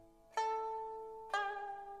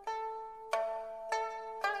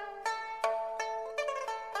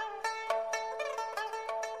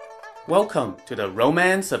Welcome to the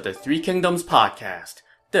Romance of the Three Kingdoms podcast.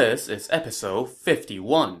 This is episode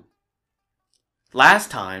 51.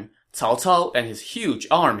 Last time, Cao Cao and his huge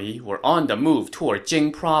army were on the move toward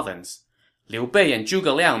Jing province. Liu Bei and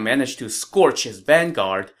Zhuge Liang managed to scorch his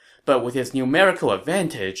vanguard, but with his numerical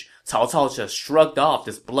advantage, Cao Cao just shrugged off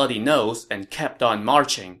this bloody nose and kept on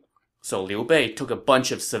marching. So Liu Bei took a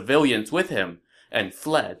bunch of civilians with him and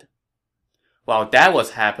fled. While that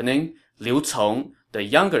was happening, Liu Cong, the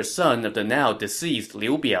younger son of the now deceased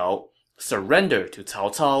Liu Biao, surrendered to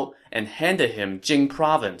Cao Cao and handed him Jing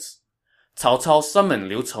province. Cao Cao summoned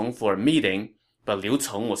Liu Cong for a meeting, but Liu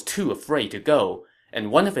Cong was too afraid to go, and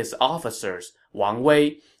one of his officers, Wang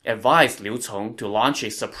Wei, advised Liu Cong to launch a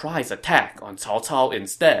surprise attack on Cao Cao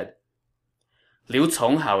instead. Liu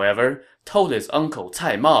Cong, however, told his uncle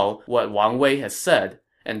Cai Mao what Wang Wei had said,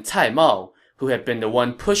 and Cai Mao, who had been the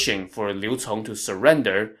one pushing for Liu Cong to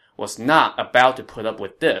surrender, was not about to put up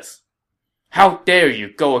with this. "How dare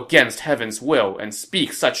you go against heaven's will and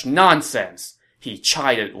speak such nonsense?" he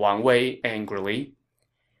chided Wang Wei angrily.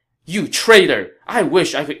 "You traitor! I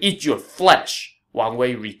wish I could eat your flesh!" Wang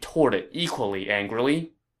Wei retorted equally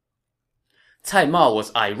angrily. Cai Mao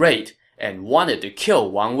was irate and wanted to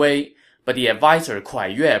kill Wang Wei, but the advisor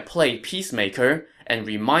Kuai Yue played peacemaker and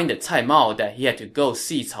reminded Cai Mao that he had to go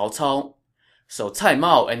see Cao Cao. So Cai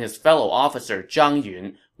Mao and his fellow officer Zhang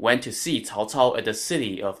Yun went to see Cao Cao at the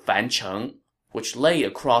city of Fancheng, which lay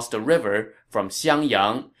across the river from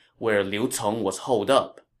Xiangyang, where Liu Cong was holed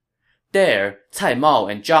up. There, Cai Mao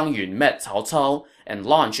and Zhang Yun met Cao Cao and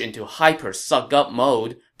launched into hyper-suck-up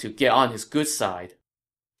mode to get on his good side.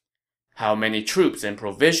 "How many troops and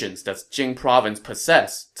provisions does Jing province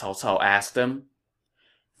possess?" Cao Cao asked them.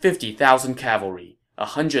 50,000 cavalry,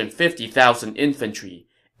 150,000 infantry,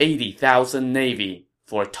 80,000 navy,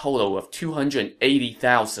 for a total of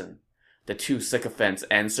 280,000, the two sycophants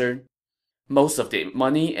answered. "Most of the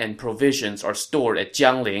money and provisions are stored at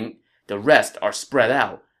Jiangling. The rest are spread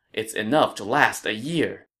out. It's enough to last a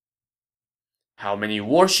year." "How many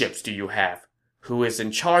warships do you have? Who is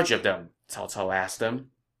in charge of them?" Cao Cao asked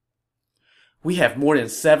them. "We have more than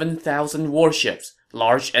 7,000 warships,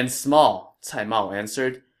 large and small," Cai Mao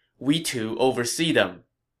answered. "We too oversee them."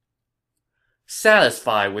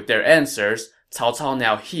 Satisfied with their answers, Cao Cao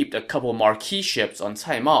now heaped a couple marquiships on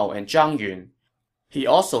Cai Mao and Zhang Yun. He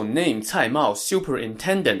also named Cai Mao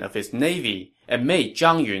superintendent of his navy and made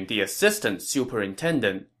Zhang Yun the assistant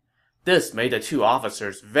superintendent. This made the two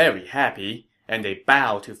officers very happy, and they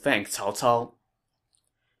bowed to thank Cao Cao.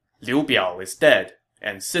 "Liu Biao is dead,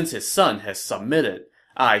 and since his son has submitted,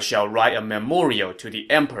 I shall write a memorial to the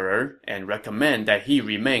emperor and recommend that he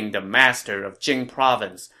remain the master of Jing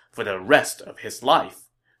province for the rest of his life,"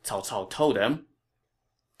 Cao Cao told them.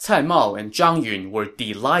 Cai Mao and Zhang Yun were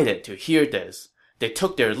delighted to hear this. They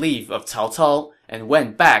took their leave of Cao Cao and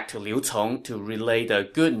went back to Liu Cong to relay the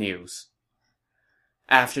good news.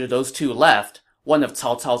 After those two left, one of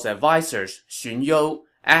Cao Cao's advisors, Xun You,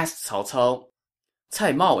 asked Cao Cao,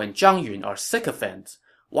 "Cai Mao and Zhang Yun are sycophants.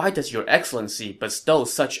 Why does your excellency bestow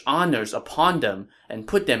such honors upon them and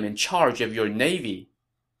put them in charge of your navy?"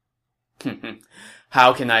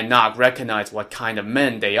 "How can I not recognize what kind of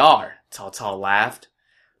men they are?" Cao Cao laughed.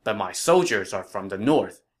 "But my soldiers are from the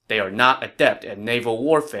north. They are not adept at naval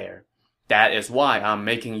warfare. That is why I'm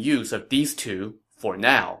making use of these two, for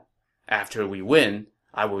now. After we win,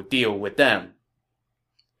 I will deal with them."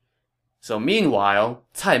 So meanwhile,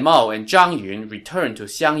 Cai Mao and Zhang Yun returned to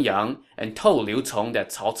Xiangyang and told Liu Cong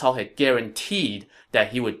that Cao Cao had guaranteed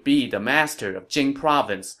that he would be the master of Jing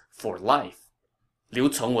province for life. Liu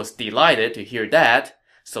Cong was delighted to hear that,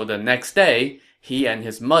 so the next day, he and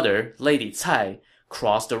his mother, Lady Cai,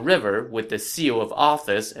 crossed the river with the seal of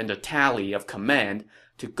office and the tally of command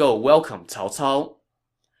to go welcome Cao Cao.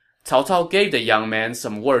 Cao Cao gave the young man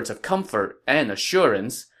some words of comfort and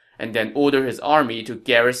assurance, and then ordered his army to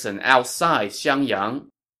garrison outside Xiangyang.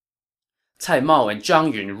 Cai Mao and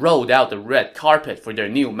Zhang Yun rolled out the red carpet for their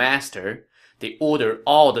new master. They ordered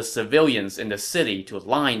all the civilians in the city to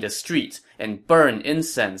line the streets and burn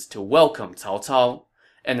incense to welcome Cao Cao.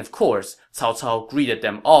 And of course, Cao Cao greeted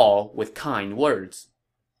them all with kind words.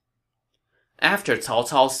 After Cao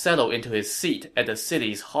Cao settled into his seat at the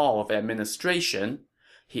city's Hall of Administration,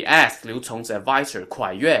 he asked Liu Cong's advisor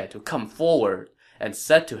Kuai Yue to come forward and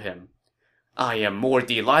said to him, "I am more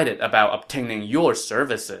delighted about obtaining your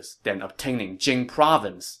services than obtaining Jing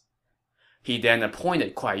province." He then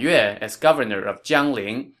appointed Kuai Yue as governor of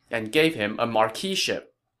Jiangling and gave him a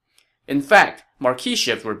marquiship. In fact,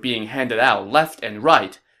 marquiships were being handed out left and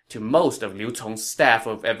right to most of Liu Cong's staff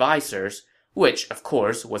of advisors, which, of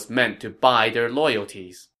course, was meant to buy their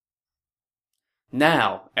loyalties.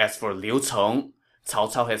 Now, as for Liu Cong,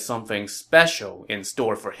 Cao Cao had something special in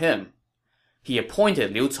store for him. He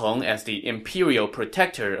appointed Liu Cong as the imperial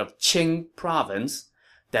protector of Qing province.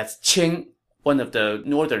 That's Qing, one of the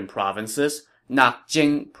northern provinces, not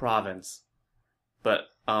Jing province. But,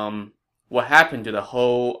 what happened to the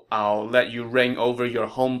whole "I'll let you reign over your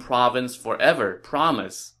home province forever"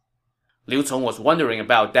 promise? Liu Cong was wondering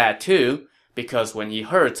about that too, because when he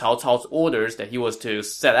heard Cao Cao's orders that he was to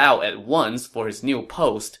set out at once for his new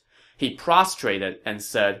post, he prostrated and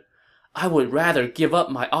said, "I would rather give up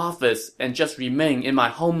my office and just remain in my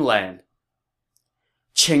homeland."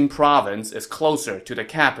 Qing province is closer to the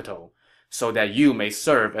capital, so that you may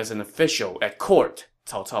serve as an official at court,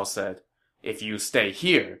 Cao Cao said. If you stay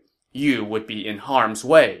here, you would be in harm's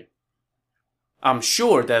way. I'm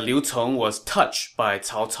sure that Liu Cong was touched by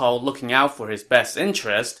Cao Cao looking out for his best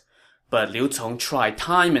interest, but Liu Cong tried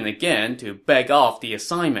time and again to beg off the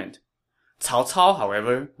assignment. Cao Cao,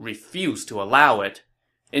 however, refused to allow it.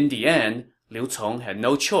 In the end, Liu Cong had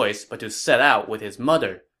no choice but to set out with his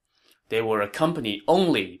mother. They were accompanied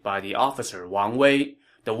only by the officer Wang Wei,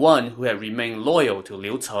 the one who had remained loyal to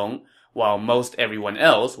Liu Cong, while most everyone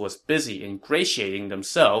else was busy ingratiating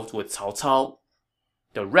themselves with Cao Cao.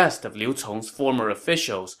 The rest of Liu Cong's former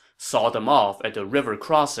officials saw them off at the river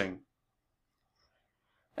crossing.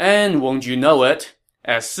 And won't you know it,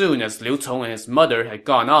 as soon as Liu Cong and his mother had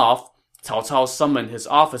gone off, Cao Cao summoned his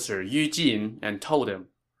officer Yu Jin and told him,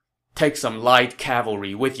 "Take some light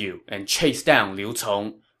cavalry with you and chase down Liu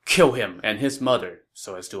Cong, kill him and his mother,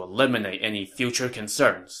 so as to eliminate any future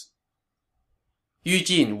concerns." Yu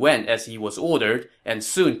Jin went as he was ordered and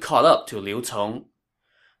soon caught up to Liu Cong.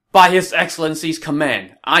 "By His Excellency's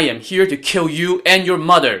command, I am here to kill you and your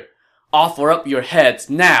mother. Offer up your heads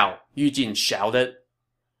now," Yu Jin shouted.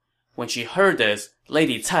 When she heard this,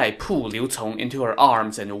 Lady Cai pulled Liu Cong into her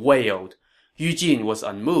arms and wailed. Yu Jin was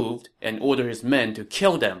unmoved and ordered his men to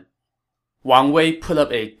kill them. Wang Wei put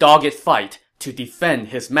up a dogged fight to defend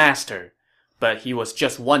his master, but he was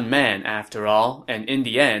just one man after all, and in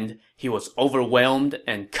the end, he was overwhelmed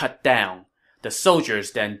and cut down. The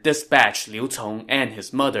soldiers then dispatched Liu Cong and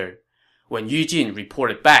his mother. When Yu Jin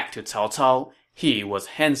reported back to Cao Cao, he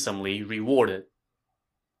was handsomely rewarded.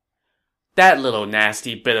 That little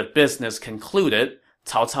nasty bit of business concluded,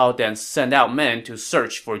 Cao Cao then sent out men to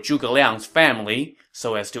search for Zhuge Liang's family,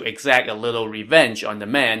 so as to exact a little revenge on the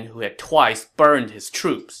man who had twice burned his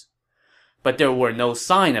troops. But there were no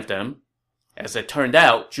sign of them. As it turned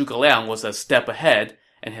out, Zhuge Liang was a step ahead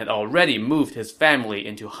and had already moved his family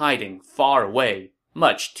into hiding far away,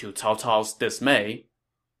 much to Cao Cao's dismay.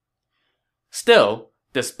 Still,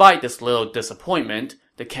 despite this little disappointment,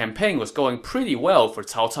 the campaign was going pretty well for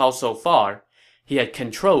Cao Cao so far. He had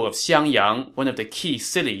control of Xiangyang, one of the key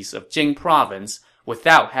cities of Jing province,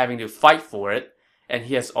 without having to fight for it, and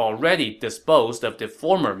he has already disposed of the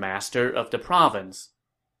former master of the province.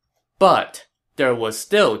 But there was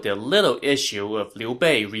still the little issue of Liu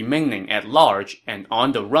Bei remaining at large and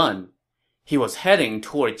on the run. He was heading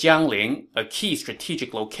toward Jiangling, a key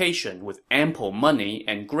strategic location with ample money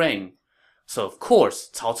and grain. So of course,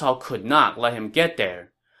 Cao Cao could not let him get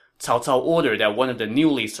there. Cao Cao ordered that one of the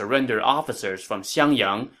newly surrendered officers from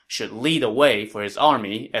Xiangyang should lead the way for his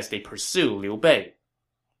army as they pursue Liu Bei.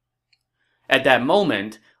 At that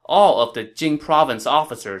moment, all of the Jing province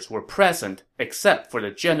officers were present except for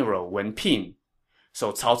the general Wen Pin.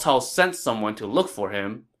 So Cao Cao sent someone to look for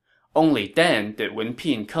him. Only then did Wen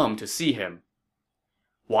Pin come to see him.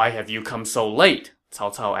 "Why have you come so late?"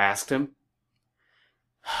 Cao Cao asked him.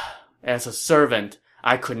 "As a servant,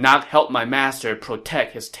 I could not help my master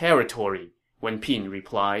protect his territory," Wen Pin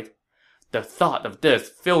replied. "The thought of this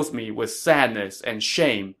fills me with sadness and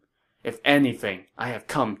shame. If anything, I have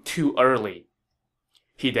come too early."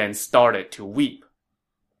 He then started to weep.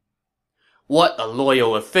 "What a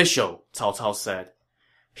loyal official," Cao Cao said.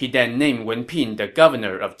 He then named Wen Pin the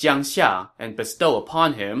governor of Jiangxia and bestowed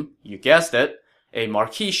upon him, you guessed it, a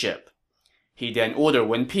marquiship. He then ordered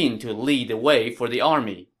Wen Pin to lead the way for the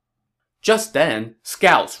army. Just then,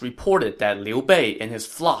 scouts reported that Liu Bei and his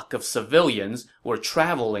flock of civilians were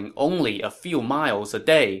traveling only a few miles a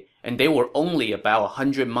day, and they were only about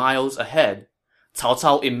 100 miles ahead. Cao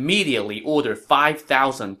Cao immediately ordered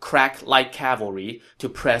 5,000 crack light cavalry to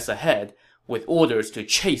press ahead, with orders to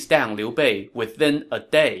chase down Liu Bei within a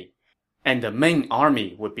day, and the main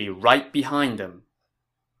army would be right behind them.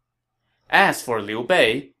 As for Liu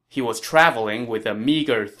Bei, he was traveling with a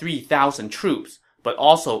meager 3,000 troops, but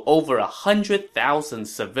also over 100,000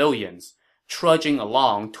 civilians, trudging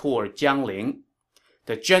along toward Jiangling.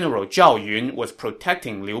 The general Zhao Yun was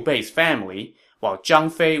protecting Liu Bei's family, while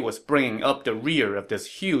Zhang Fei was bringing up the rear of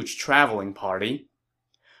this huge traveling party.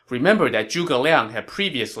 Remember that Zhuge Liang had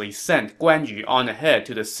previously sent Guan Yu on ahead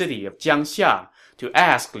to the city of Jiangxia to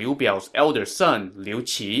ask Liu Biao's elder son, Liu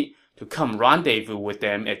Qi, to come rendezvous with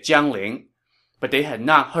them at Jiangling. But they had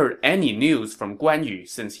not heard any news from Guan Yu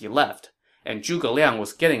since he left, and Zhuge Liang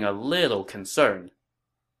was getting a little concerned.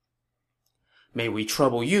 "May we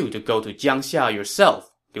trouble you to go to Jiangxia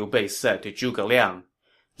yourself," Liu Bei said to Zhuge Liang.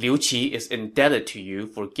 "Liu Qi is indebted to you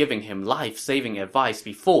for giving him life-saving advice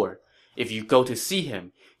before. If you go to see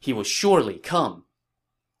him, he will surely come."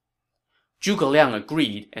 Zhuge Liang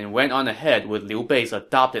agreed and went on ahead with Liu Bei's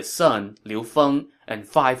adopted son, Liu Feng, and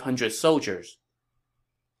 500 soldiers.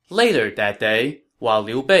 Later that day, while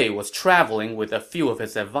Liu Bei was traveling with a few of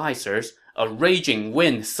his advisors, a raging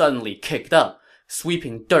wind suddenly kicked up,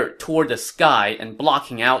 sweeping dirt toward the sky and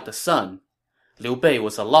blocking out the sun. Liu Bei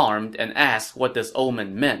was alarmed and asked what this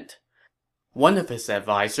omen meant. One of his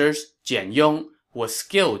advisors, Jian Yong, was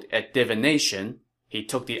skilled at divination. He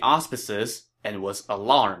took the auspices and was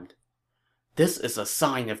alarmed. "This is a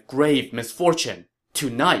sign of grave misfortune.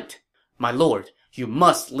 Tonight, my lord, you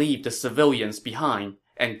must leave the civilians behind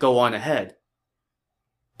and go on ahead."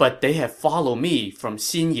 "But they have followed me from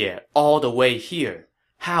Xinye all the way here.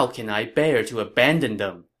 How can I bear to abandon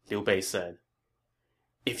them?" Liu Bei said.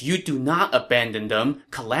 "If you do not abandon them,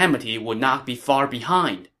 calamity would not be far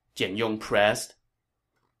behind," Jian Yong pressed.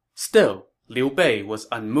 Still, Liu Bei was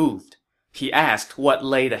unmoved. He asked what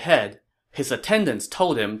lay ahead. His attendants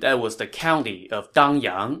told him that was the county of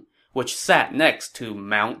Dangyang, which sat next to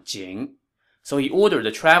Mount Jing. So he ordered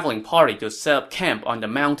the traveling party to set up camp on the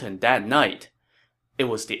mountain that night. It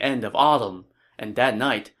was the end of autumn, and that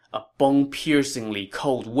night, a bone-piercingly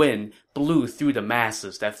cold wind blew through the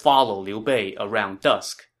masses that followed Liu Bei around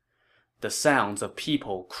dusk. The sounds of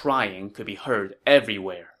people crying could be heard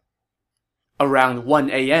everywhere. Around 1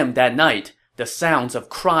 a.m. that night, the sounds of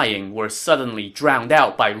crying were suddenly drowned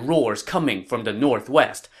out by roars coming from the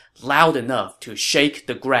northwest, loud enough to shake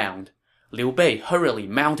the ground. Liu Bei hurriedly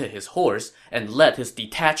mounted his horse and led his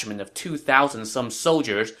detachment of 2,000-some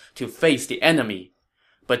soldiers to face the enemy.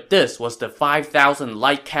 But this was the 5,000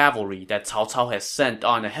 light cavalry that Cao Cao had sent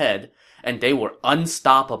on ahead, and they were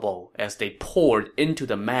unstoppable as they poured into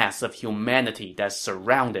the mass of humanity that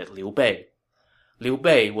surrounded Liu Bei. Liu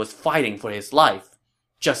Bei was fighting for his life.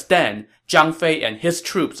 Just then, Zhang Fei and his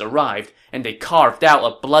troops arrived, and they carved out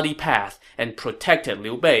a bloody path and protected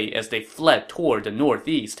Liu Bei as they fled toward the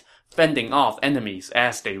northeast, fending off enemies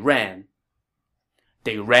as they ran.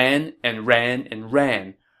 They ran and ran and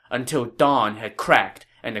ran, until dawn had cracked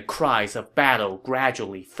and the cries of battle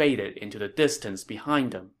gradually faded into the distance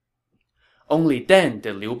behind them. Only then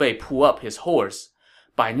did Liu Bei pull up his horse.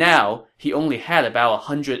 By now, he only had about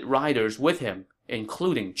 100 riders with him,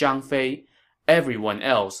 including Zhang Fei. Everyone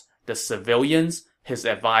else, the civilians, his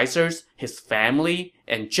advisors, his family,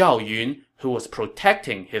 and Zhao Yun, who was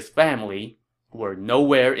protecting his family, were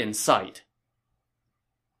nowhere in sight.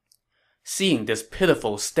 Seeing this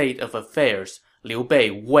pitiful state of affairs, Liu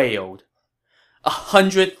Bei wailed.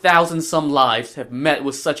 100,000-some lives have met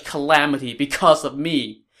with such calamity because of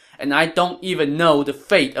me, and I don't even know the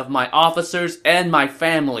fate of my officers and my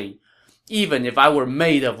family. Even if I were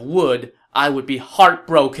made of wood, I would be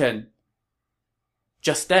heartbroken.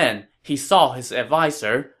 Just then, he saw his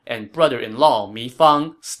advisor and brother-in-law Mi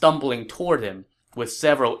Fang stumbling toward him, with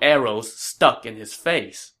several arrows stuck in his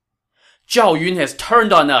face. "Zhao Yun has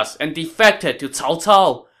turned on us and defected to Cao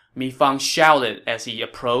Cao," Mi Fang shouted as he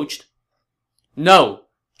approached. "No,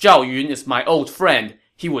 Zhao Yun is my old friend.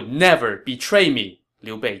 He would never betray me,"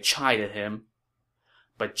 Liu Bei chided him.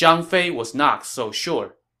 But Zhang Fei was not so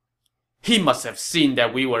sure. "He must have seen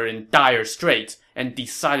that we were in dire straits and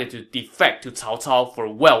decided to defect to Cao Cao for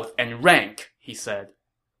wealth and rank," he said.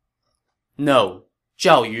 "No,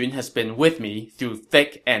 Zhao Yun has been with me through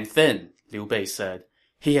thick and thin," Liu Bei said.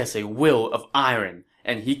 "He has a will of iron,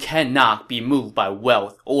 and he cannot be moved by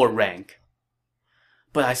wealth or rank."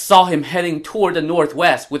 "But I saw him heading toward the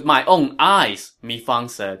northwest with my own eyes," Mi Fang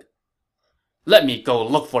said. "Let me go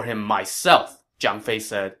look for him myself," Zhang Fei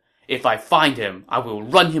said. "If I find him, I will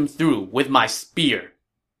run him through with my spear."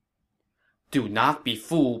 "Do not be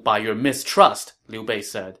fooled by your mistrust," Liu Bei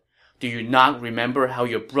said. "Do you not remember how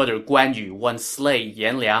your brother Guan Yu once slayed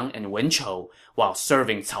Yan Liang and Wen Chou while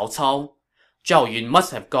serving Cao Cao? Zhao Yun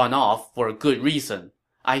must have gone off for a good reason.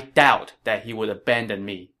 I doubt that he would abandon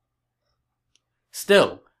me."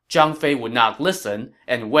 Still, Zhang Fei would not listen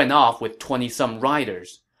and went off with 20-some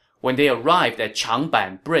riders. When they arrived at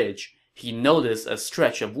Changban Bridge, he noticed a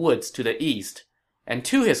stretch of woods to the east. And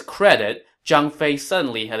to his credit, Zhang Fei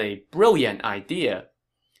suddenly had a brilliant idea.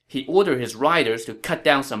 He ordered his riders to cut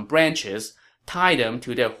down some branches, tie them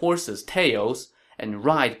to their horses' tails, and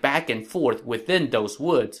ride back and forth within those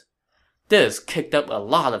woods. This kicked up a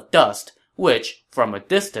lot of dust, which, from a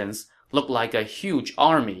distance, looked like a huge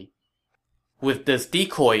army. With this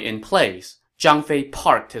decoy in place, Zhang Fei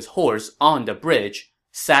parked his horse on the bridge,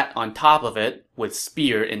 sat on top of it with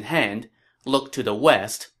spear in hand, looked to the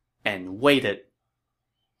west, and waited.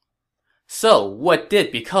 So, what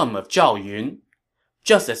did become of Zhao Yun?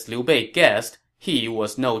 Just as Liu Bei guessed, he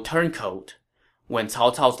was no turncoat. When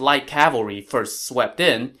Cao Cao's light cavalry first swept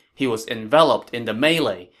in, he was enveloped in the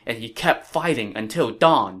melee, and he kept fighting until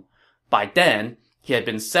dawn. By then, he had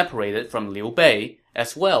been separated from Liu Bei,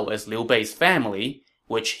 as well as Liu Bei's family,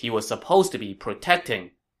 which he was supposed to be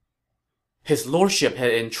protecting. His lordship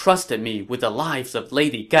had entrusted me with the lives of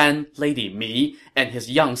Lady Gan, Lady Mi, and his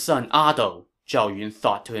young son Ado, Zhao Yun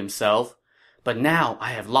thought to himself. But now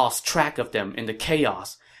I have lost track of them in the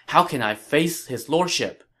chaos. How can I face his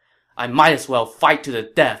lordship? I might as well fight to the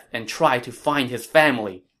death and try to find his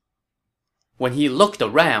family. When he looked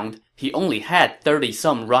around, he only had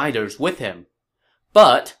 30-some riders with him.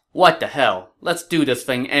 But, what the hell, let's do this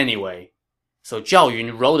thing anyway. So Zhao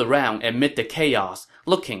Yun rode around amid the chaos,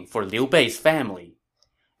 looking for Liu Bei's family.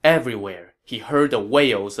 Everywhere, he heard the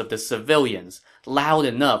wails of the civilians, loud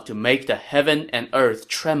enough to make the heaven and earth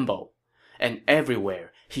tremble. And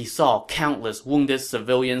everywhere, he saw countless wounded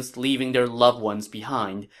civilians leaving their loved ones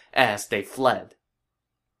behind as they fled.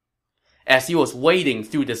 As he was wading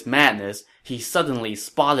through this madness, he suddenly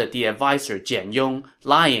spotted the advisor Jian Yong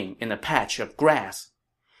lying in a patch of grass.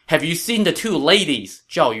 "Have you seen the two ladies?"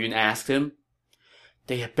 Zhao Yun asked him.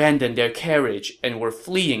 "They abandoned their carriage and were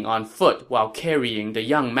fleeing on foot while carrying the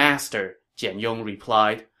young master," Jian Yong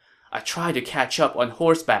replied. "I tried to catch up on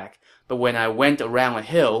horseback, but when I went around a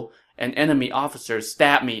hill, an enemy officer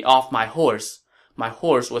stabbed me off my horse. My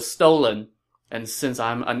horse was stolen, and since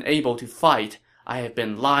I'm unable to fight, I have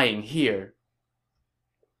been lying here."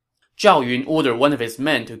 Zhao Yun ordered one of his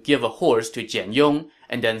men to give a horse to Jian Yong,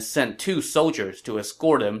 and then sent 2 soldiers to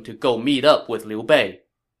escort him to go meet up with Liu Bei.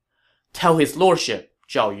 "Tell his lordship,"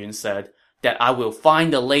 Zhao Yun said, "that I will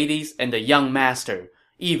find the ladies and the young master,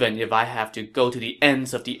 even if I have to go to the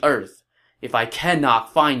ends of the earth. If I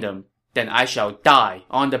cannot find them, then I shall die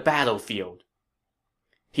on the battlefield."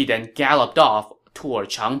 He then galloped off toward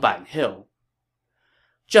Changban Hill.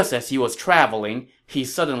 Just as he was traveling, he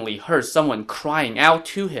suddenly heard someone crying out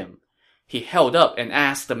to him. He held up and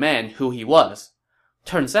asked the man who he was.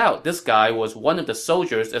 Turns out this guy was one of the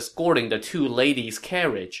soldiers escorting the 2 ladies'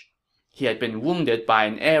 carriage. He had been wounded by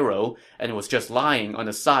an arrow and was just lying on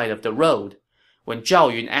the side of the road. When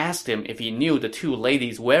Zhao Yun asked him if he knew the 2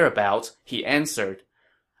 ladies' whereabouts, he answered,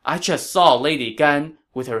 "I just saw Lady Gan,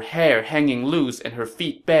 with her hair hanging loose and her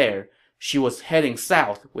feet bare. She was heading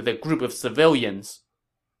south with a group of civilians."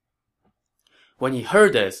 When he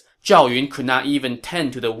heard this, Zhao Yun could not even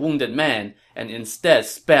tend to the wounded man and instead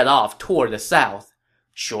sped off toward the south.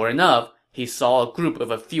 Sure enough, he saw a group of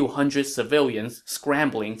a few hundred civilians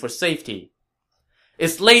scrambling for safety.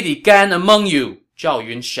 "Is Lady Gan among you?" Zhao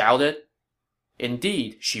Yun shouted.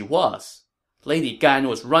 Indeed, she was. Lady Gan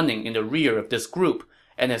was running in the rear of this group,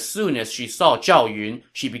 and as soon as she saw Zhao Yun,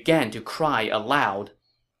 she began to cry aloud.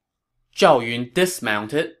 Zhao Yun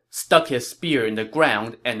dismounted, stuck his spear in the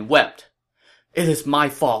ground, and wept. "It is my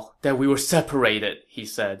fault that we were separated," he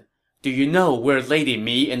said. "Do you know where Lady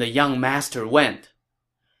Mi and the young master went?"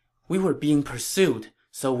 "We were being pursued,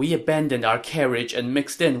 so we abandoned our carriage and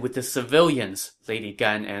mixed in with the civilians," Lady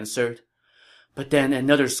Gan answered. "But then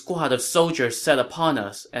another squad of soldiers set upon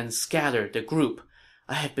us and scattered the group.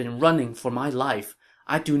 I have been running for my life.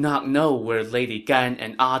 I do not know where Lady Gan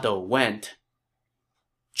and Ado went."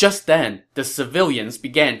 Just then, the civilians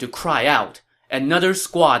began to cry out. Another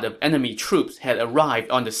squad of enemy troops had arrived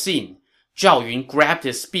on the scene. Zhao Yun grabbed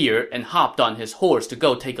his spear and hopped on his horse to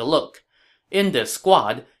go take a look. In this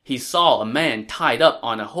squad, he saw a man tied up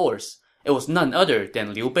on a horse. It was none other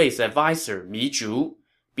than Liu Bei's advisor, Mi Zhu.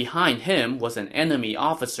 Behind him was an enemy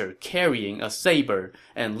officer carrying a saber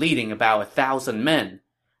and leading about 1,000 men.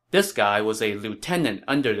 This guy was a lieutenant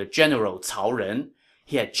under the general Cao Ren.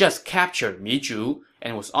 He had just captured Mi Zhu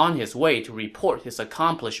and was on his way to report his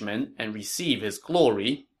accomplishment and receive his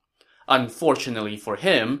glory. Unfortunately for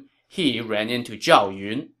him, he ran into Zhao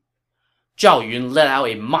Yun. Zhao Yun let out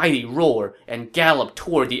a mighty roar and galloped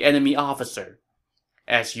toward the enemy officer.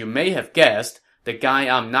 As you may have guessed, the guy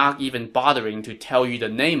I'm not even bothering to tell you the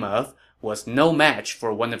name of was no match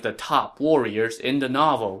for one of the top warriors in the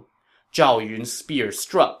novel. Zhao Yun's spear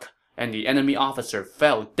struck, and the enemy officer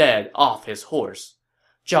fell dead off his horse.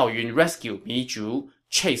 Zhao Yun rescued Mi Zhu,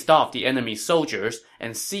 chased off the enemy soldiers,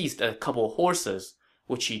 and seized a couple horses,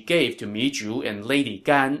 which he gave to Mi Zhu and Lady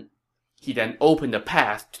Gan. He then opened a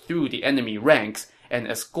path through the enemy ranks and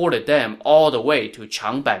escorted them all the way to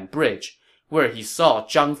Changban Bridge, where he saw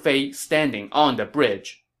Zhang Fei standing on the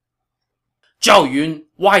bridge. "Zhao Yun,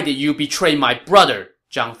 why did you betray my brother?"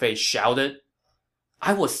 Zhang Fei shouted.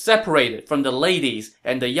 "I was separated from the ladies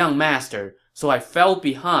and the young master, so I fell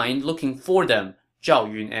behind looking for them,"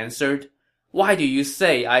 Zhao Yun answered. "Why do you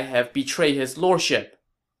say I have betrayed his lordship?"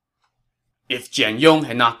 "If Jian Yong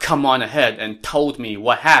had not come on ahead and told me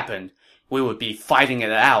what happened, we would be fighting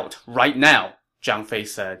it out right now," Zhang Fei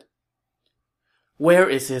said. "Where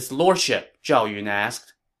is his lordship?" Zhao Yun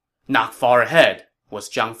asked. "Not far ahead," was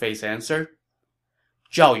Zhang Fei's answer.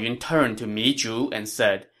 Zhao Yun turned to Mi Zhu and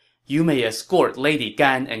said, "You may escort Lady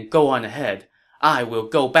Gan and go on ahead. I will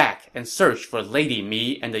go back and search for Lady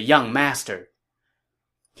Mi and the young master."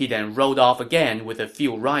 He then rode off again with a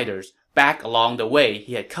few riders, back along the way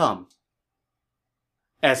he had come.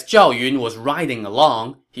 As Zhao Yun was riding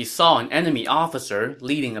along, he saw an enemy officer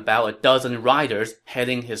leading about a dozen riders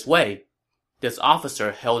heading his way. This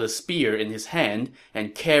officer held a spear in his hand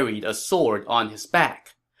and carried a sword on his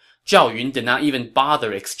back. Zhao Yun did not even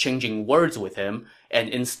bother exchanging words with him, and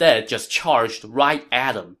instead just charged right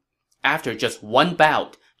at him. After just one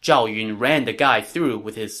bout, Zhao Yun ran the guy through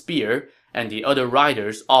with his spear, and the other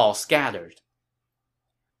riders all scattered.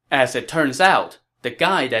 As it turns out, the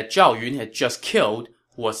guy that Zhao Yun had just killed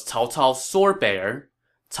was Cao Cao's sword-bearer.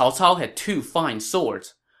 Cao Cao had two fine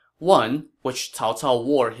swords. One, which Cao Cao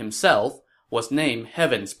wore himself, was named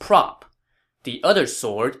Heaven's Prop. The other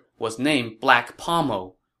sword was named Black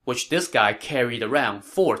Pommel, which this guy carried around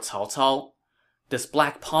for Cao Cao. This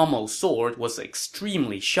Black Pommel sword was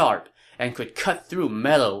extremely sharp and could cut through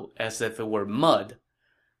metal as if it were mud.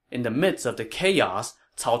 In the midst of the chaos,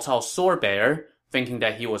 Cao Cao's sword-bearer, thinking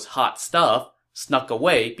that he was hot stuff, snuck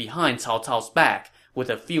away behind Cao Cao's back with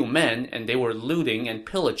a few men, and they were looting and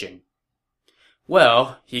pillaging.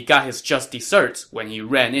 Well, he got his just desserts when he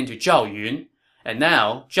ran into Zhao Yun, and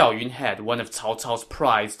now Zhao Yun had one of Cao Cao's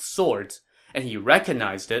prized swords, and he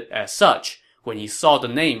recognized it as such when he saw the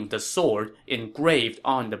name of the sword engraved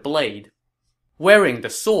on the blade. Wearing the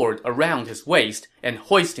sword around his waist and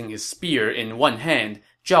hoisting his spear in one hand,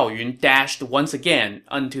 Zhao Yun dashed once again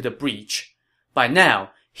unto the breach. By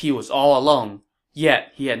now, he was all alone,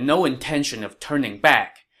 yet he had no intention of turning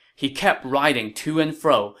back. He kept riding to and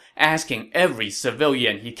fro, asking every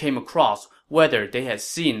civilian he came across whether they had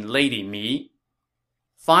seen Lady Mi.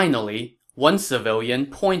 Finally, one civilian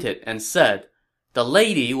pointed and said, "The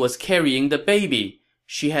lady was carrying the baby.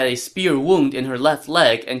 She had a spear wound in her left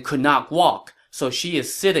leg and could not walk, so she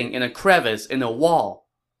is sitting in a crevice in a wall."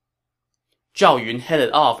 Zhao Yun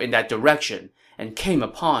headed off in that direction and came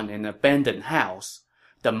upon an abandoned house.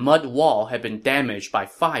 The mud wall had been damaged by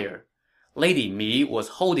fire. Lady Mi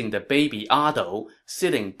was holding the baby Ado,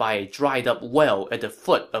 sitting by a dried-up well at the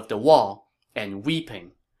foot of the wall, and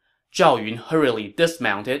weeping. Zhao Yun hurriedly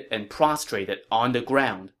dismounted and prostrated on the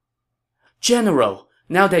ground. "General,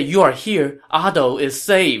 now that you are here, Ado is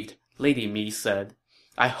saved," Lady Mi said.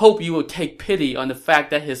 "I hope you will take pity on the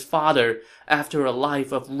fact that his father, after a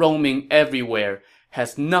life of roaming everywhere,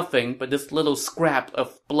 has nothing but this little scrap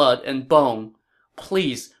of blood and bone.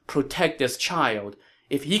 Please protect this child.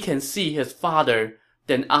 If he can see his father,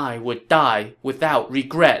 then I would die without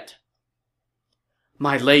regret."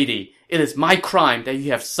 "My lady, it is my crime that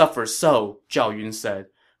you have suffered so," Zhao Yun said.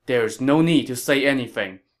 "There is no need to say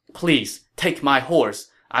anything. Please, take my horse.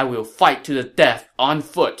 I will fight to the death on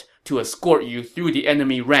foot to escort you through the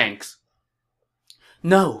enemy ranks."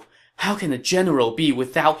 "No, how can a general be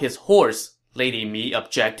without his horse?" Lady Mi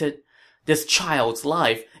objected. "This child's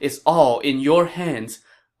life is all in your hands.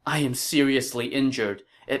 I am seriously injured.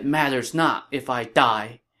 It matters not if I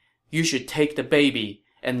die. You should take the baby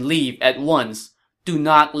and leave at once. Do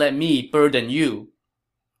not let me burden you."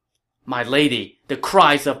 "My lady, the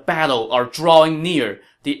cries of battle are drawing near.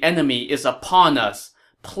 The enemy is upon us.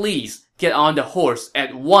 Please get on the horse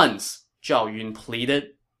at once," Zhao Yun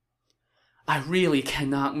pleaded. "I really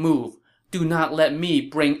cannot move. Do not let me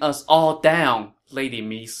bring us all down," Lady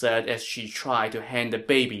Mi said as she tried to hand the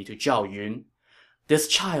baby to Zhao Yun. "This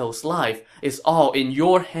child's life is all in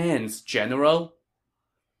your hands, General."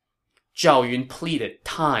 Zhao Yun pleaded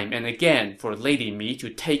time and again for Lady Mi to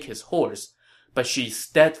take his horse, but she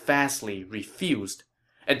steadfastly refused.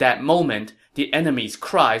 At that moment, the enemy's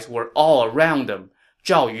cries were all around them.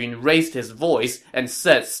 Zhao Yun raised his voice and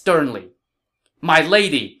said sternly, "My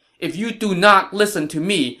lady, if you do not listen to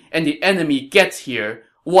me and the enemy gets here,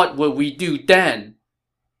 what will we do then?"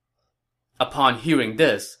 Upon hearing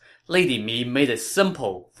this, Lady Mi made it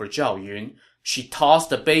simple for Zhao Yun. She tossed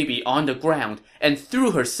the baby on the ground and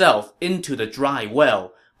threw herself into the dry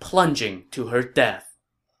well, plunging to her death.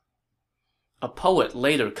 A poet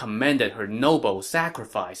later commended her noble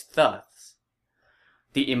sacrifice thus: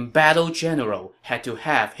 "The embattled general had to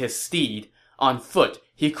have his steed. On foot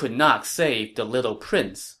he could not save the little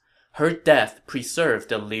prince. Her death preserved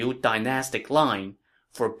the Liu dynastic line.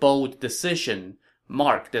 For bold decision,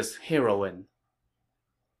 mark this heroine."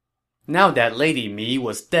 Now that Lady Mi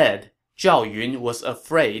was dead, Zhao Yun was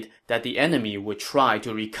afraid that the enemy would try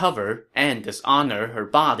to recover and dishonor her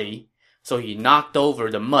body, so he knocked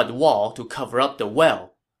over the mud wall to cover up the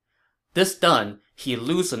well. This done, he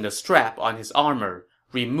loosened the strap on his armor,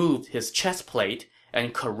 removed his chest plate,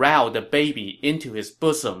 and corralled the baby into his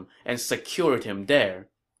bosom and secured him there.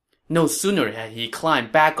 No sooner had he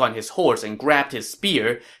climbed back on his horse and grabbed his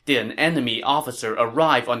spear did an enemy officer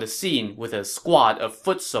arrive on the scene with a squad of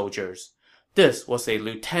foot soldiers. This was a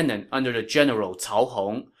lieutenant under the general Cao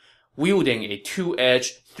Hong. Wielding a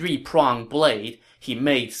two-edged, three-pronged blade, he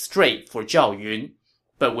made straight for Zhao Yun.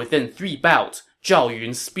 But within 3 bouts, Zhao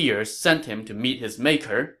Yun's spear sent him to meet his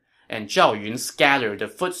maker, and Zhao Yun scattered the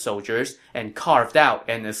foot soldiers and carved out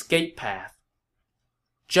an escape path.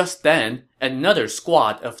 Just then, another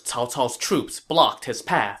squad of Cao Cao's troops blocked his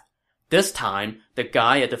path. This time, the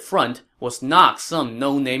guy at the front was not some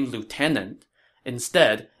no-name lieutenant.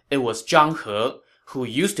 Instead, it was Zhang He, who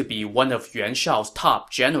used to be one of Yuan Shao's top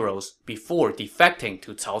generals before defecting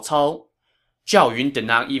to Cao Cao. Zhao Yun did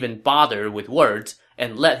not even bother with words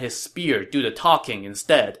and let his spear do the talking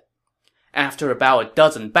instead. After about a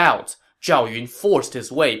dozen bouts, Zhao Yun forced his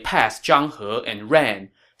way past Zhang He and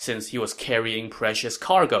ran, since he was carrying precious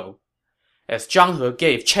cargo. As Zhang He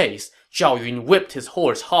gave chase, Zhao Yun whipped his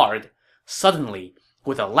horse hard. Suddenly,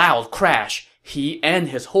 with a loud crash, he and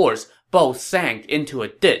his horse both sank into a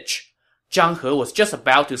ditch. Zhang He was just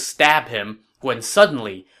about to stab him when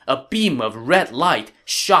suddenly a beam of red light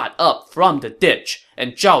shot up from the ditch,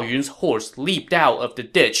 and Zhao Yun's horse leaped out of the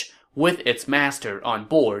ditch with its master on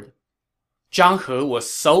board. Zhang He was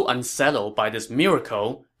so unsettled by this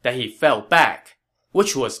miracle that he fell back,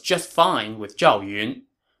 which was just fine with Zhao Yun.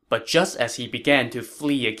 But just as he began to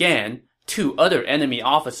flee again, 2 other enemy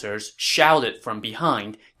officers shouted from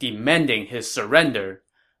behind, demanding his surrender.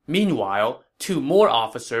 Meanwhile, 2 more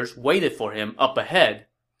officers waited for him up ahead.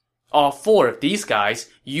 All 4 of these guys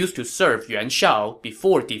used to serve Yuan Shao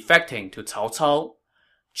before defecting to Cao Cao.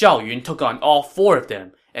 Zhao Yun took on all 4 of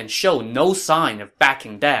them and showed no sign of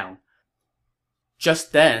backing down.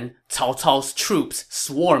 Just then, Cao Cao's troops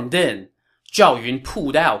swarmed in. Zhao Yun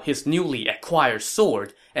pulled out his newly acquired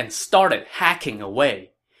sword and started hacking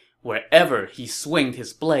away. Wherever he swinged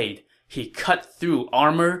his blade, he cut through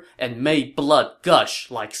armor and made blood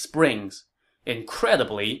gush like springs.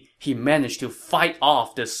 Incredibly, he managed to fight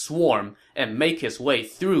off this swarm and make his way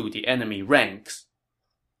through the enemy ranks.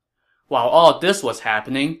 While all this was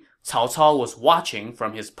happening, Cao Cao was watching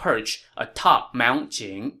from his perch atop Mount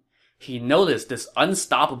Jing. He noticed this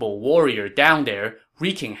unstoppable warrior down there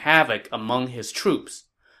wreaking havoc among his troops.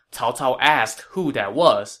 Cao Cao asked who that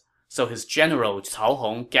was, so his general Cao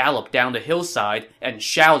Hong galloped down the hillside and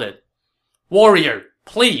shouted, "Warrior,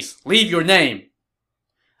 please leave your name."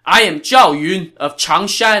 "I am Zhao Yun of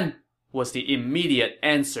Changshan," was the immediate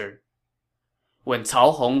answer. When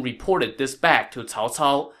Cao Hong reported this back to Cao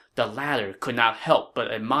Cao, the latter could not help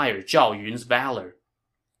but admire Zhao Yun's valor.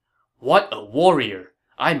 "What a warrior!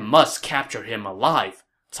 I must capture him alive,"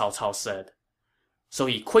 Cao Cao said. So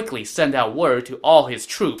he quickly sent out word to all his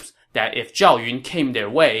troops that if Zhao Yun came their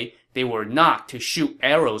way, they were not to shoot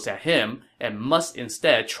arrows at him and must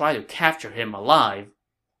instead try to capture him alive.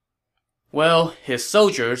 Well, his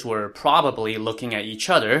soldiers were probably looking at each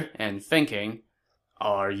other and thinking,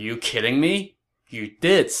 "Are you kidding me? You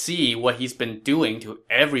did see what he's been doing to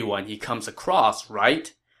everyone he comes across,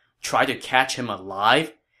 right? Try to catch him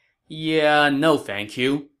alive? Yeah, no thank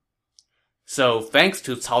you." So thanks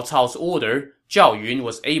to Cao Cao's order, Zhao Yun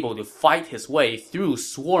was able to fight his way through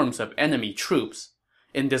swarms of enemy troops.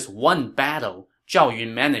 In this one battle, Zhao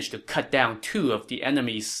Yun managed to cut down 2 of the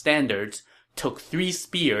enemy's standards, took 3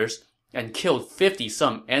 spears, and killed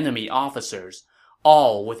 50-some enemy officers,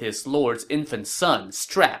 all with his lord's infant son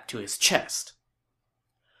strapped to his chest.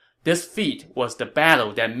 This feat was the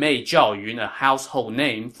battle that made Zhao Yun a household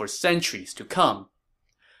name for centuries to come.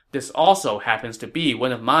 This also happens to be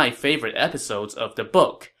one of my favorite episodes of the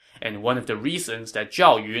book, and one of the reasons that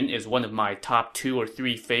Zhao Yun is one of my top 2 or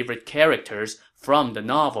 3 favorite characters from the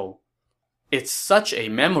novel. It's such a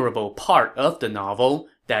memorable part of the novel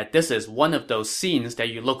that this is one of those scenes that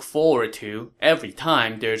you look forward to every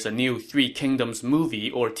time there's a new Three Kingdoms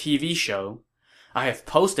movie or TV show. I have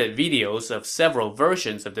posted videos of several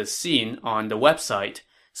versions of this scene on the website,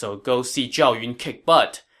 so go see Zhao Yun kick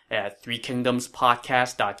butt, at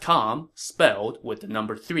threekingdomspodcast.com, spelled with the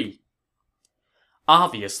number 3.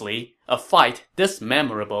 Obviously, a fight this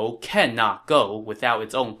memorable cannot go without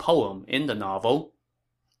its own poem in the novel.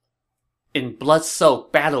 In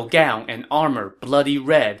blood-soaked battle gown and armor bloody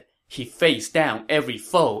red, he faced down every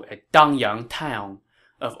foe at Dangyang town.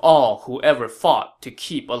 Of all who ever fought to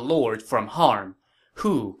keep a lord from harm,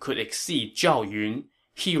 who could exceed Zhao Yun,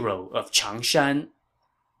 hero of Changshan?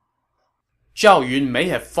 Zhao Yun may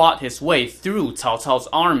have fought his way through Cao Cao's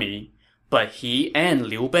army, but he and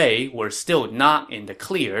Liu Bei were still not in the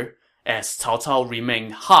clear, as Cao Cao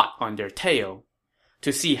remained hot on their tail.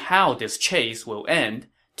 To see how this chase will end,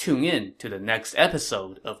 tune in to the next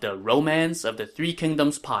episode of the Romance of the Three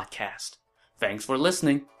Kingdoms podcast. Thanks for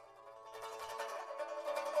listening.